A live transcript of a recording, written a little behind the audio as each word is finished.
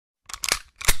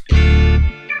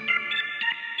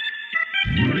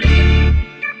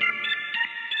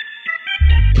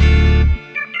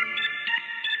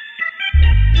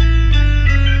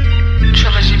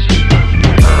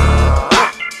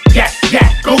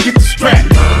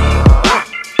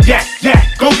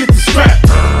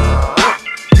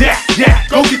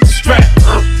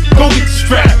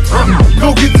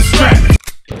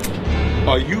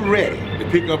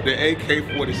up the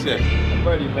AK-47. I'm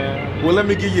ready, man. Well, let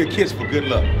me give you a kiss for good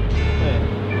luck. Man.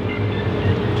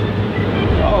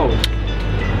 Oh.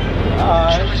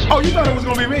 Alright. Oh, you thought it was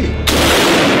gonna be me?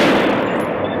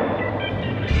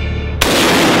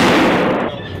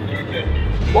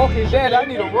 Walking Dead, I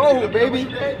need a roll, baby. See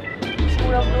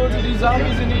what I'm doing to these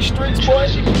zombies in these streets, boy?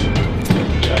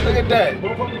 Look at that.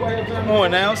 Come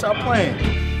on now, stop playing.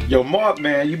 Yo, Mark,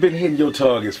 man, you've been hitting your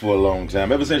targets for a long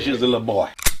time, ever since you was a little boy.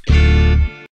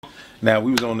 Now,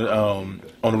 we was on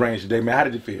the range today, man. How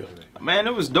did it feel? Man,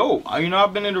 it was dope. You know,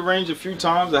 I've been in the range a few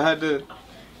times. I had to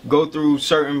go through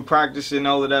certain practice and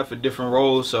all of that for different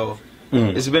roles, so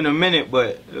it's been a minute,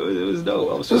 but it was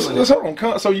dope. I was feeling it. Hold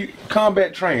on. So you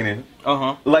combat training,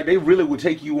 like they really would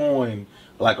take you on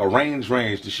like a range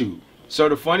to shoot. So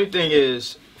the funny thing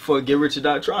is, for Get Rich or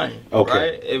Die Trying, okay,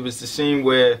 right? It was the scene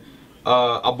where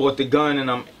I bought the gun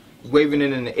and I'm waving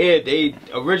it in the air. They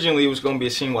originally it was gonna be a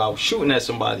scene where I was shooting at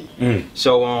somebody.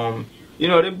 So you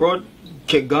know, they brought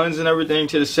guns and everything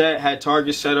to the set, had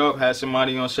targets set up, had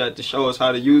somebody on set to show us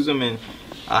how to use them, and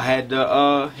I had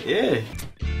to yeah.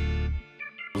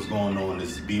 What's going on?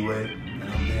 This is B-Way, and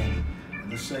I'm Danny.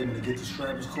 And this segment to Get the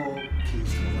Strap is called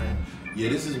Keys to the Range. Yeah,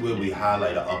 this is where we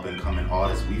highlight an up-and-coming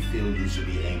artist we feel you should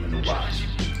be aiming to watch.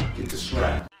 Get the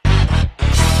Strap.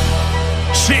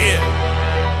 Shit,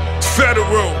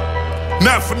 federal,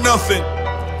 not for nothing,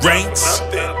 ranks.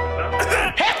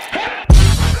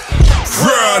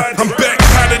 Bruh, I'm back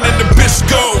hotter than the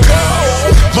Bisco.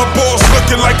 My balls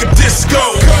looking like a disco.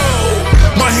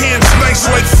 My hands nice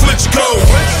like Flitchko.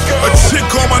 A chick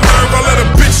on my nerve, I let a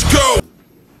bitch go.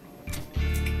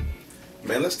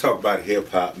 Man, let's talk about hip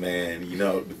hop, man. You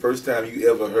know, the first time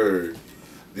you ever heard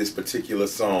this particular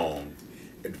song,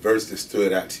 the verse that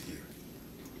stood out to you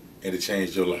and it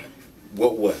changed your life.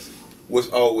 What was it? What's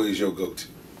always your go-to?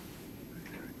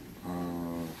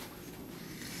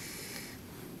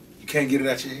 You can't get it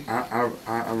out your head?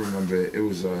 I remember it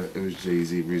was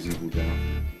Jay-Z, Reasonable Doubt.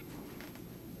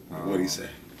 What did he say?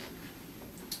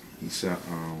 He said,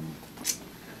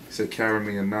 carry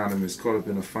me anonymous, caught up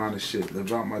in the finest shit.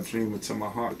 Live out my dream until my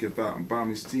heart give out and bomb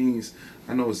these teens.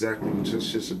 I know exactly what your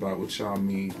shit's about, what y'all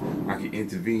mean. I can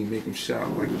intervene, make them shout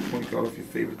like the point guard of your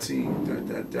favorite team.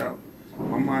 Doubt.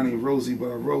 My mind ain't rosy, but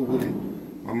I roll with it.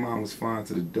 My mind was fine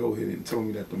till the dough hit it and told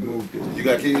me that the move did. You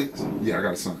got kids? Yeah, I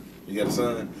got a son. You got a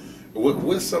son?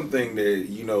 What's something that,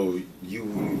 you know, you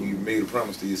made a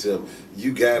promise to yourself,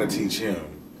 you gotta teach him,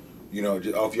 you know,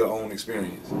 just off your own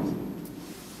experiences?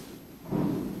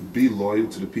 Be loyal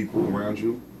to the people around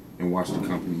you and watch the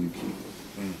company you keep.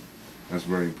 That's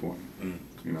very important.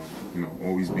 You know,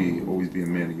 always be a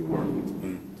man of your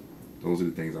word. Those are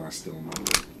the things I still know.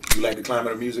 You like the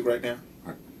climate of music right now?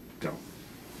 I don't.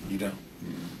 You don't? I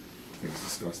think it's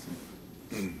disgusting.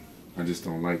 I just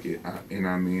don't like it. You know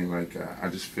what I mean? Like, I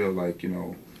just feel like, you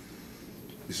know,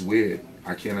 it's weird.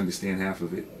 I can't understand half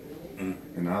of it.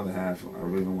 And the other half, I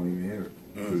really don't want to even hear it.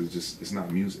 Because it's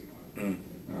not music. I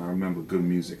remember good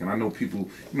music. And I know people,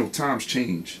 you know, times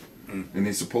change. And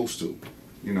they're supposed to,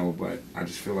 you know, but I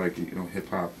just feel like, you know,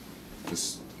 hip-hop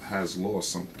just has lost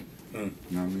something. You know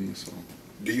what I mean? So.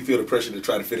 Do you feel the pressure to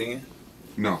try to fit in?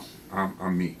 No,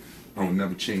 I'm me. I will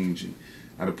never change. And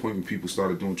at a point when people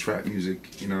started doing trap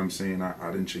music, you know what I'm saying,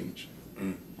 I didn't change.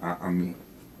 I'm me. You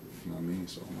know what I mean?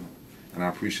 So, and I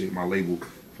appreciate my label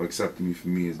for accepting me for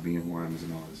me as being who I am as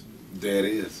an artist. There it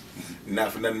is.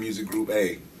 Not for nothing music group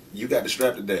A. You got the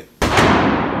strap today.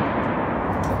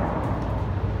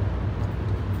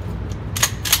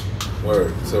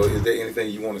 Word. So is there anything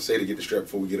you want to say to get the strap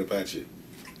before we get up at you?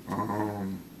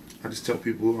 I just tell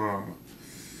people,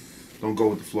 don't go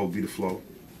with the flow, be the flow.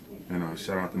 And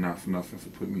shout out to Not For Nothing for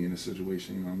putting me in this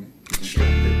situation, you know what I mean? Get the strap,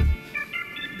 baby.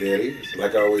 There it is.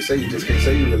 Like I always say, you just can't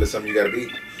say you really something you gotta be.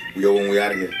 We over when we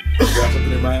out of here. You got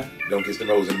something in mind? Don't kiss the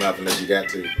nose in the mouth unless you got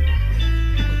to.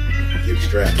 Get the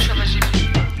strap.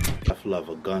 Tough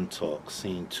Lover Gun Talk,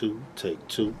 Scene 2, Take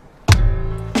 2.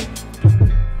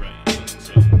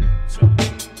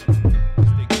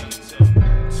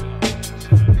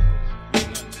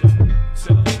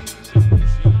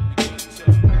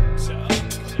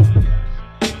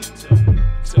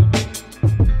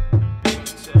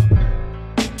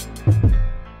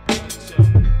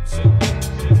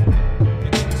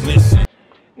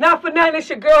 Not for nothing, it's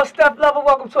your girl Steph Lover.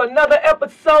 Welcome to another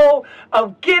episode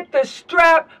of Get the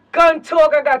Strap Gun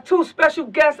Talk. I got two special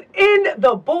guests in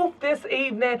the booth this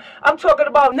evening. I'm talking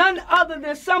about none other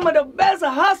than some of the best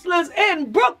hustlers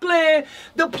in Brooklyn.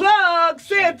 The plug,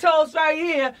 Santos, right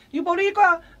here. You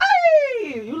Boricua?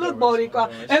 Hey, you look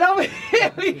Boricua. And over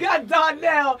here we got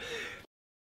Donnell.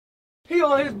 He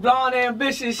on his blonde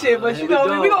ambitious shit, but you Here we know,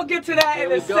 go. we gonna get to that Here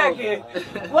in a we go.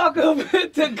 second. Welcome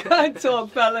to Gun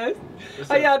Talk, fellas.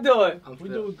 How y'all doing? We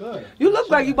doing good. You look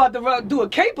like you about to do a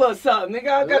caper or something. Nigga,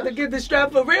 I got to get the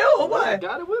strap for real or what?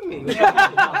 Got it with me. Get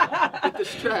the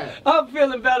strap. I'm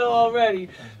feeling better already.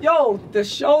 Yo, the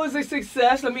show is a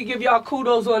success. Let me give y'all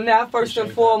kudos on that first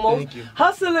and foremost. Thank you.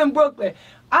 Hustle in Brooklyn.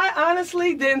 I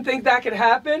honestly didn't think that could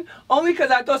happen, only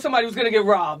because I thought somebody was going to get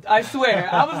robbed. I swear.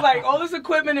 I was like, all this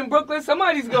equipment in Brooklyn,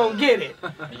 somebody's going to get it.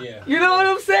 Yeah. You know what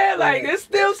I'm saying? Like, there's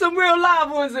still some real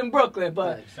live ones in Brooklyn,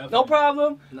 but no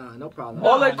problem. Nah, no problem.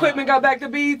 All the equipment got back to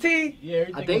BET. Yeah,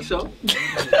 I think so.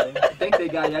 I think they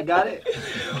got it.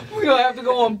 We're going to have to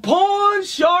go on Porn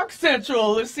Shark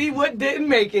Central and see what didn't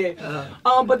make it.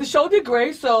 But the show did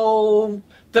great, so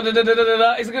is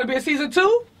it going to be a season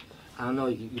 2? I don't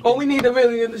know. Or we need to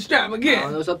really in the strap I again?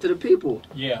 don't know. It's up to the people.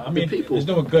 Yeah, I mean, people. it's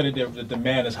doing good. The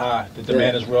demand is high. The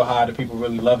demand is real high. The people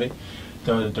really love it.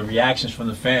 The reactions from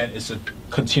the fan, it's a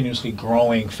continuously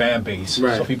growing fan base.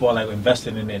 Right. So people are like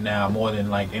invested in it now more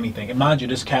than like anything. And mind you,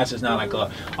 this cast is not like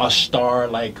a star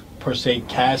like per se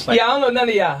cast. Like, Yeah, I don't know none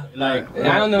of y'all. like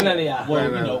I don't know none of y'all. well,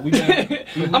 you know, we've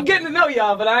been. I'm getting to know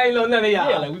y'all, but I ain't know none of y'all.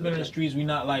 Yeah, like we've been in the streets. We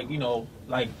not like, you know,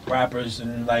 like rappers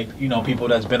and like, you know, people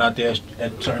that's been out there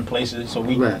at certain places. So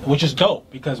we, Right. which is dope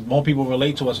because more people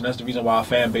relate to us, and that's the reason why our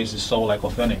fan base is so like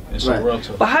authentic and so Right. real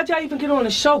to us. But how'd y'all even get on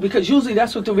the show? Because usually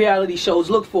that's what the reality shows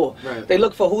look for. Right. They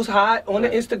look for who's hot on the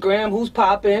Instagram, who's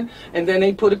popping, and then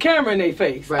they put a camera in their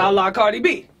face, Right. a la Cardi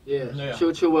B. Yeah.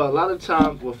 True. Well, a lot of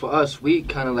time, well, for us, we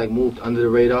kind of like moved under the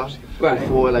radar Right.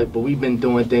 before, like, but we've been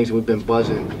doing things and we've been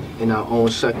buzzing in our own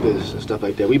sectors and stuff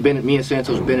like that. Me and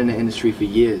Santos been in the industry for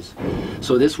years,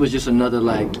 so this was just another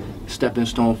like stepping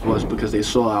stone for us because they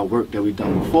saw our work that we've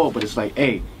done before. But it's like,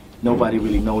 hey, nobody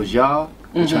really knows y'all.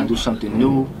 We're trying to do something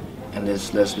new, and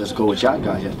let's go with y'all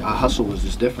guys. Our hustle was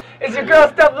just different. It's your girl,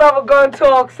 Step Lover, Gun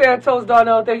Talk, Santos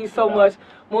Darnell. Thank you so much.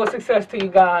 More success to you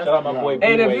guys. Shout out my boy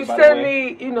And if B-Way, you by the send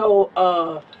way. me, you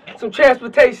know, some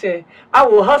transportation, I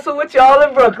will hustle with y'all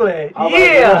in Brooklyn.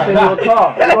 Yeah. I'm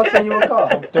gonna send you a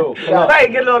car. Dope. I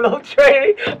might get on no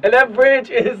train, and that bridge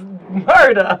is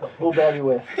murder. Who bag you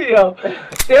with? Yo,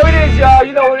 there it is, y'all.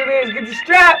 You know what it is. Get the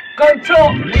strap. Gun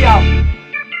Talk. We out.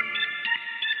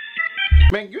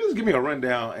 Man, you just give me a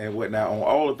rundown and whatnot on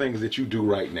all the things that you do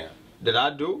right now. That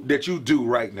I do? That you do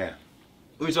right now.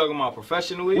 We talking about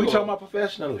professionally? We or- talking about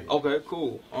professionally. Okay,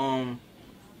 cool.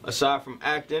 Aside from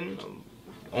acting,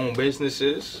 own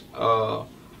businesses. I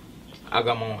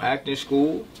got my own acting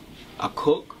school. I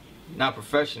cook, not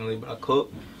professionally, but I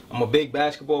cook. I'm a big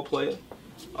basketball player.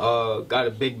 Got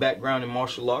a big background in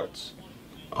martial arts.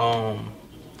 I'm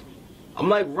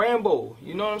like Rambo.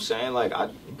 You know what I'm saying? Like I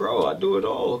do it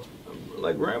all. I'm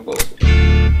like Rambo.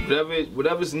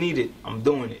 Whatever's needed, I'm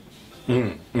doing it.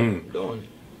 I'm doing it.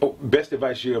 Oh, best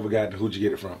advice you ever got, and who'd you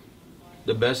get it from?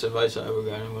 The best advice I ever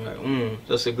got.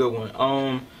 That's a good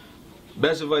one.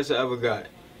 Best advice I ever got.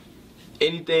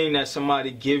 Anything that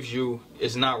somebody gives you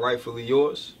is not rightfully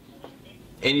yours.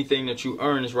 Anything that you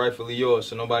earn is rightfully yours,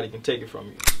 so nobody can take it from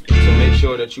you. So make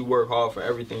sure that you work hard for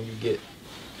everything you get.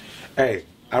 Hey,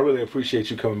 I really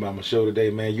appreciate you coming by my show today,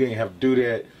 man. You ain't have to do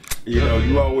that. You know,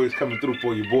 you always coming through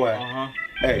for your boy.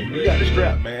 Hey, you got the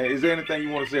strap, man. Is there anything you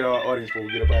want to say to our audience before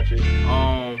we get up out here?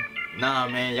 Nah,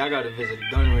 man, y'all gotta visit the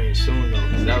gun range soon though,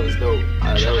 cause that was dope.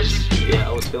 I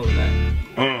was feeling that.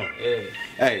 Yeah.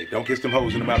 Hey, don't kiss them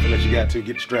hoes in the mouth unless you got to.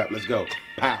 Get the strap. Let's go.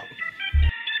 Pow.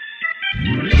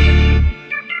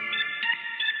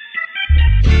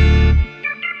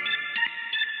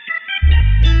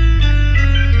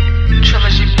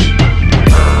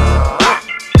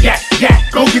 Yeah,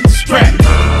 go get the strap.